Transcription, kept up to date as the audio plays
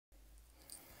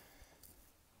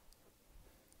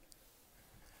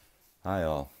Hi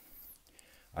all.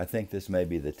 I think this may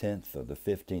be the 10th or the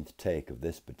 15th take of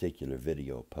this particular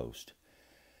video post.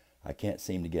 I can't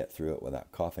seem to get through it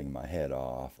without coughing my head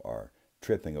off or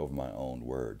tripping over my own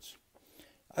words.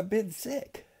 I've been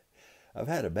sick. I've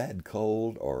had a bad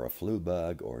cold or a flu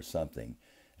bug or something,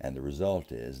 and the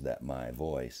result is that my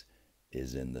voice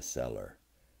is in the cellar.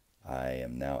 I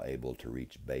am now able to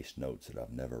reach bass notes that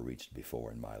I've never reached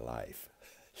before in my life.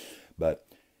 But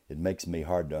it makes me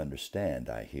hard to understand,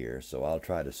 I hear, so I'll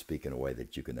try to speak in a way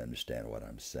that you can understand what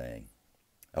I'm saying.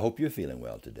 I hope you're feeling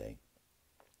well today.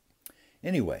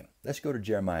 Anyway, let's go to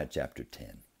Jeremiah chapter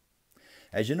 10.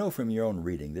 As you know from your own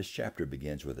reading, this chapter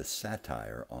begins with a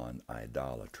satire on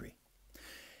idolatry.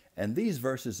 And these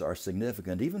verses are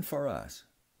significant even for us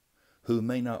who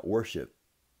may not worship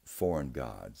foreign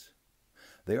gods.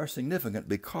 They are significant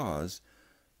because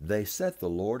they set the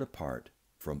Lord apart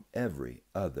from every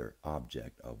other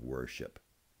object of worship.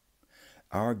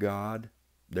 Our God,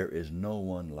 there is no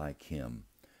one like him,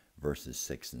 verses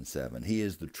 6 and 7. He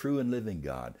is the true and living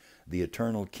God, the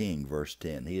eternal King, verse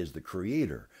 10. He is the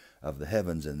creator of the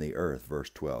heavens and the earth, verse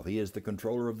 12. He is the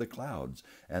controller of the clouds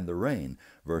and the rain,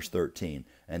 verse 13.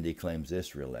 And he claims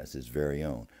Israel as his very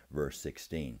own, verse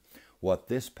 16. What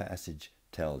this passage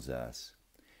tells us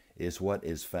is what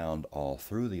is found all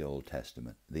through the Old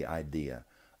Testament, the idea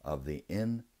of the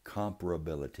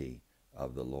incomparability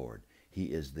of the Lord. He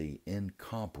is the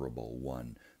incomparable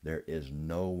one. There is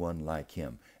no one like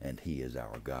him, and he is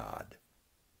our God.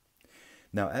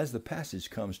 Now, as the passage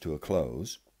comes to a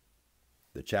close,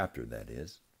 the chapter that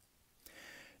is,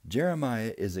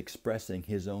 Jeremiah is expressing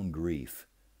his own grief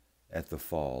at the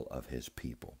fall of his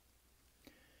people.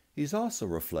 He's also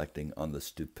reflecting on the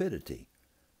stupidity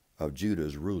of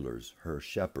Judah's rulers, her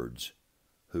shepherds,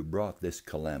 who brought this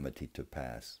calamity to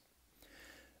pass.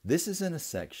 This is in a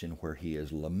section where he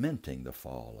is lamenting the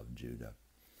fall of Judah.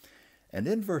 And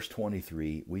in verse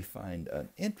 23, we find an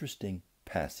interesting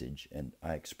passage, and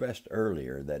I expressed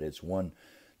earlier that it's one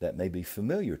that may be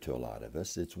familiar to a lot of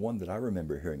us. It's one that I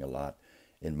remember hearing a lot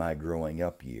in my growing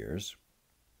up years.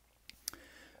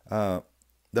 The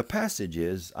passage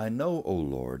is, I know, O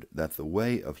Lord, that the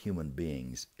way of human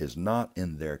beings is not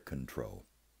in their control,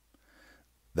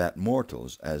 that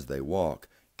mortals, as they walk,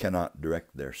 cannot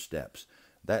direct their steps.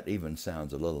 That even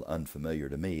sounds a little unfamiliar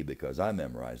to me because I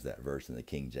memorized that verse in the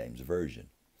King James Version.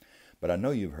 But I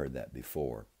know you've heard that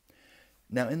before.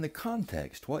 Now, in the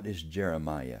context, what is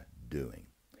Jeremiah doing?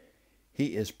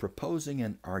 He is proposing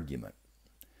an argument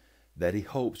that he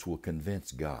hopes will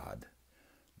convince God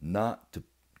not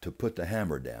to put the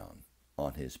hammer down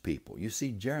on his people. You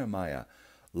see, Jeremiah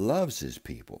loves his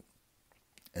people,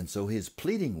 and so he's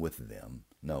pleading with them.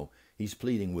 No, he's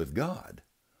pleading with God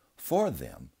for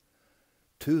them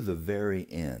to the very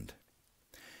end.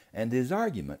 And his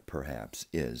argument, perhaps,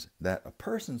 is that a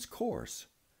person's course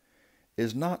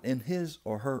is not in his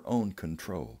or her own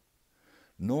control,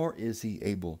 nor is he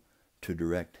able to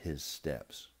direct his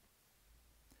steps.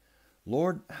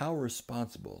 Lord, how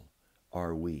responsible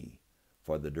are we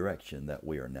for the direction that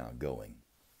we are now going?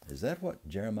 Is that what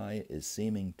Jeremiah is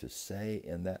seeming to say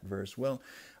in that verse? Well,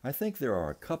 I think there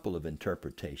are a couple of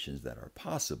interpretations that are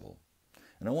possible,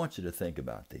 and I want you to think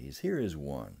about these. Here is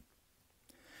one.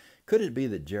 Could it be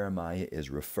that Jeremiah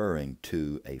is referring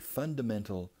to a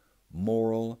fundamental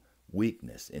moral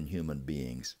weakness in human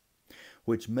beings,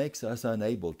 which makes us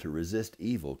unable to resist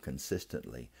evil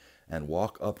consistently and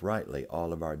walk uprightly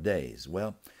all of our days?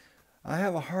 Well, I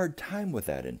have a hard time with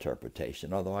that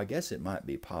interpretation, although I guess it might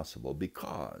be possible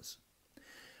because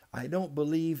I don't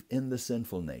believe in the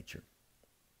sinful nature.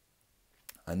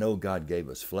 I know God gave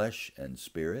us flesh and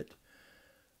spirit,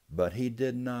 but he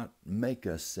did not make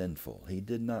us sinful. He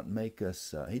did not make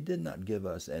us, he did not give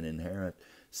us an inherent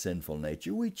sinful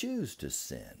nature. We choose to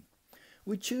sin.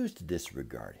 We choose to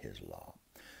disregard his law.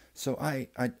 So I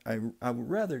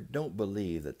rather don't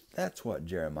believe that that's what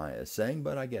Jeremiah is saying,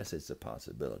 but I guess it's a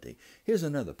possibility. Here's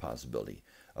another possibility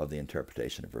of the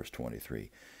interpretation of verse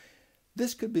 23.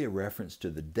 This could be a reference to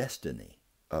the destiny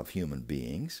of human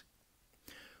beings,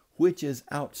 which is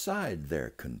outside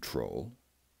their control.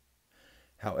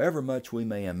 However much we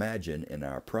may imagine in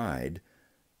our pride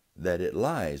that it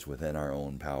lies within our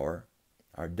own power,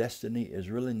 our destiny is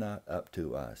really not up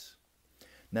to us.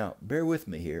 Now, bear with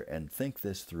me here and think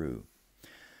this through.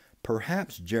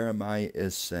 Perhaps Jeremiah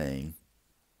is saying,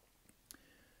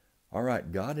 all right,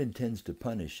 God intends to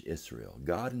punish Israel.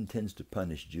 God intends to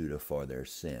punish Judah for their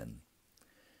sin.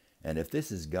 And if this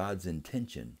is God's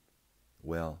intention,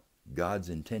 well, God's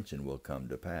intention will come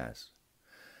to pass.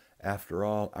 After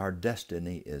all, our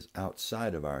destiny is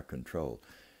outside of our control.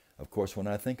 Of course, when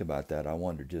I think about that, I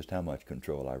wonder just how much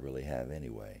control I really have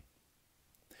anyway.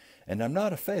 And I'm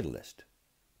not a fatalist.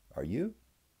 Are you?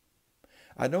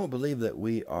 I don't believe that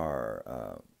we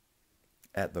are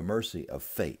at the mercy of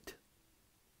fate,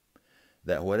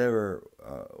 that whatever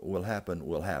will happen,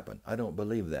 will happen. I don't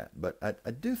believe that. But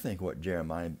I do think what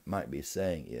Jeremiah might be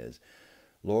saying is,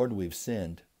 Lord, we've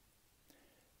sinned,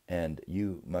 and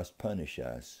you must punish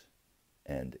us,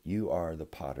 and you are the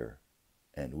potter,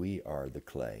 and we are the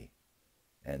clay.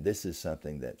 And this is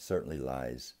something that certainly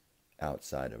lies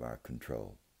outside of our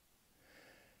control.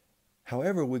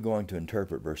 However we're going to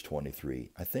interpret verse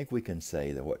 23, I think we can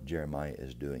say that what Jeremiah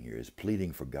is doing here is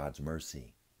pleading for God's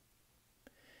mercy.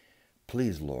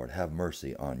 Please, Lord, have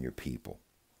mercy on your people.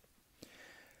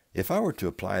 If I were to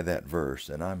apply that verse,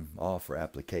 and I'm all for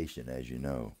application, as you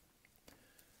know,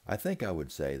 I think I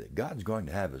would say that God's going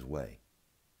to have his way.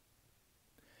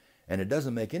 And it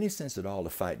doesn't make any sense at all to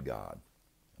fight God.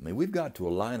 I mean, we've got to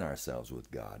align ourselves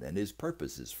with God and his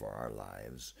purposes for our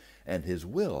lives and his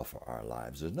will for our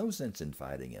lives. There's no sense in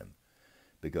fighting him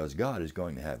because God is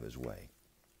going to have his way.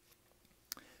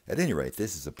 At any rate,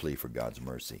 this is a plea for God's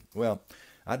mercy. Well,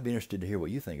 I'd be interested to hear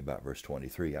what you think about verse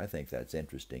 23. I think that's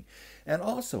interesting. And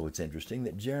also it's interesting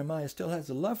that Jeremiah still has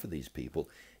a love for these people,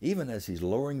 even as he's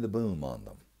lowering the boom on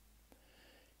them.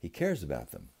 He cares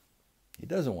about them. He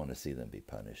doesn't want to see them be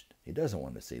punished. He doesn't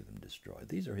want to see them destroyed.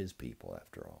 These are his people,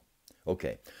 after all.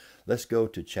 Okay, let's go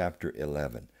to chapter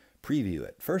 11. Preview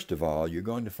it. First of all, you're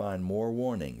going to find more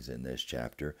warnings in this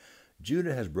chapter.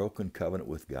 Judah has broken covenant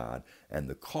with God, and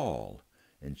the call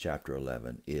in chapter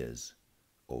 11 is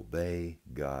obey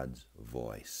God's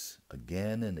voice.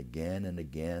 Again and again and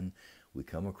again, we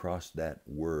come across that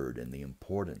word and the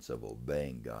importance of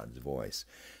obeying God's voice.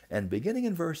 And beginning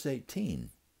in verse 18,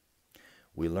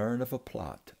 we learn of a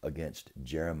plot against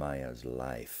Jeremiah's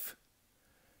life.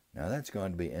 Now that's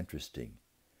going to be interesting.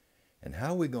 And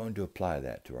how are we going to apply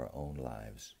that to our own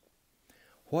lives?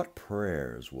 What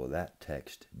prayers will that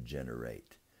text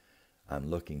generate? I'm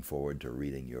looking forward to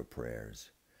reading your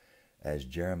prayers as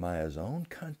Jeremiah's own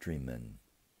countrymen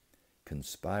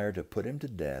conspire to put him to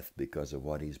death because of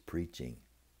what he's preaching.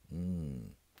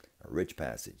 A rich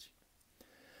passage.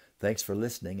 Thanks for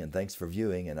listening and thanks for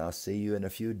viewing, and I'll see you in a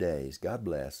few days. God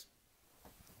bless.